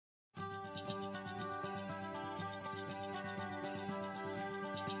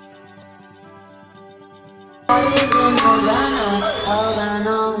So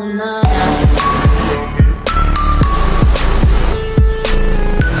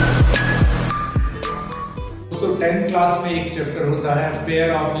 10th class में एक chapter होता है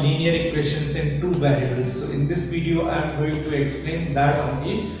pair of linear equations in two variables. So in this video I am going to explain that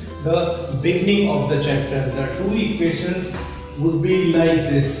only. The beginning of the chapter, the two equations would be like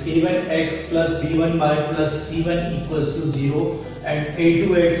this: a1x plus b1y plus c1 equals to 0 and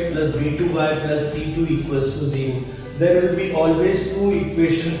a2x plus b2y plus c2 equals to 0. There will be always two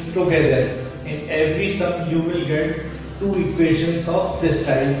equations together. In every sum you will get two equations of this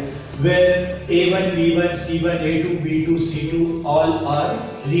type, where a1, b1, c1, a2, b2, c2 all are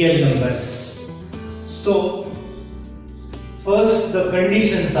real numbers. So first the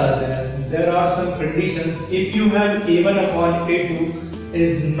conditions are there. There are some conditions. If you have a1 upon a2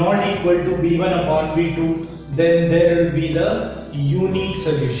 is not equal to b1 upon b2, then there will be the unique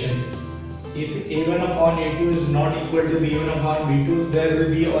solution. If a1 upon a2 is not equal to b1 upon b2, there will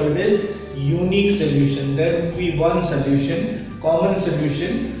be always unique solution. There will be one solution, common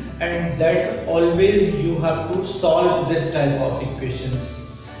solution, and that always you have to solve this type of equations.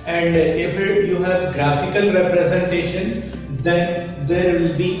 And if you have graphical representation, then there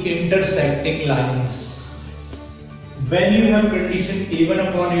will be intersecting lines. When you have condition a1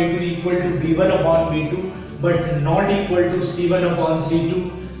 upon a2 equal to b1 upon b2 but not equal to c1 upon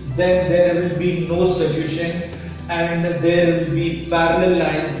c2, then there will be no solution and there will be parallel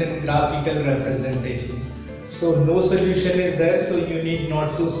lines in graphical representation. So no solution is there, so you need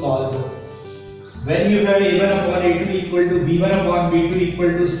not to solve. When you have a1 upon a2 equal to b1 upon b2 equal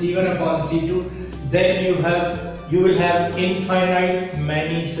to c1 upon c2, then you will have infinite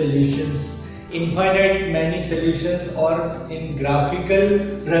many solutions. Infinite many solutions, or in graphical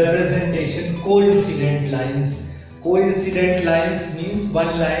representation, coincident lines. Coincident lines means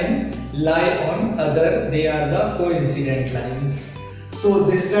one line lie on other, they are the coincident lines. So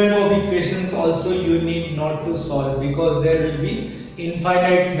this type of equations also you need not to solve, because there will be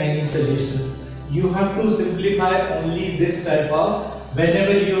infinite many solutions. You have to simplify only this type of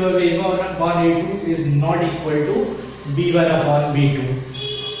whenever you have a1 upon a2 is not equal to b1 upon b2.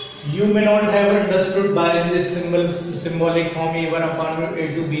 You may not have understood by this symbolic form a1 upon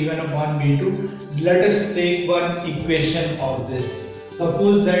a2, b1 upon b2. Let us take one equation of this.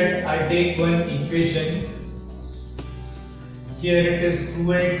 Suppose that I take one equation. Here it is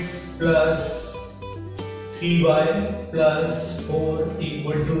 2x plus 3y plus 4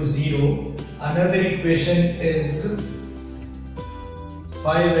 equal to 0. Another equation is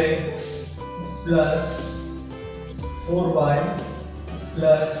 5x plus 4y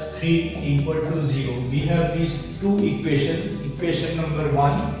plus 3 equal to 0. We have these two equations, equation number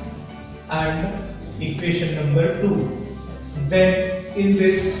 1 and equation number 2. Then in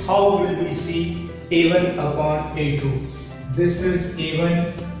this, how will we see a1 upon a2? This is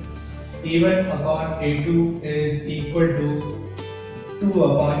a1 upon a2 is equal to 2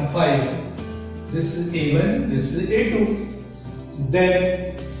 upon 5. This is a1, this is a2.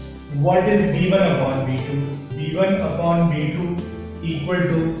 Then what is b1 upon b2? b1 upon b2 equal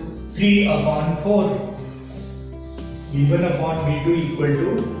to 3 upon 4. b1 upon b2 equal to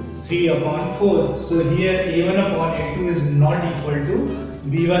 3 upon 4. So here a1 upon a2 is not equal to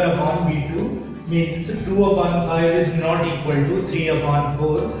b1 upon b2, means 2 upon 5 is not equal to 3 upon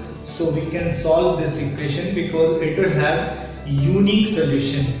 4. So we can solve this equation because it will have unique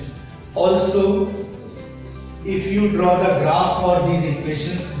solution. Also, if you draw the graph for these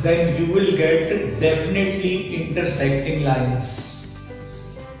equations, then you will get definitely intersecting lines.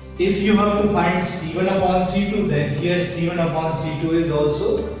 If you have to find c1 upon c2, then here c1 upon c2 is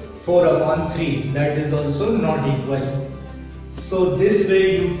also 4 upon 3, that is also not equal. So this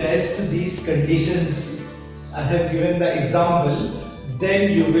way you test these conditions. I have given the example,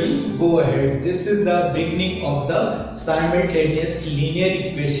 then you will go ahead. This is the beginning of the simultaneous linear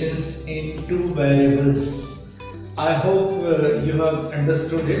equations in two variables. I hope you have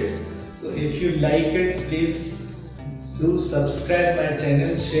understood it. So if you like it, please do subscribe my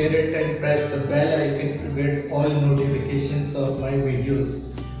channel, share it and press the bell icon to get all notifications of my videos.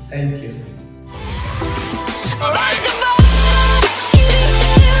 Thank you.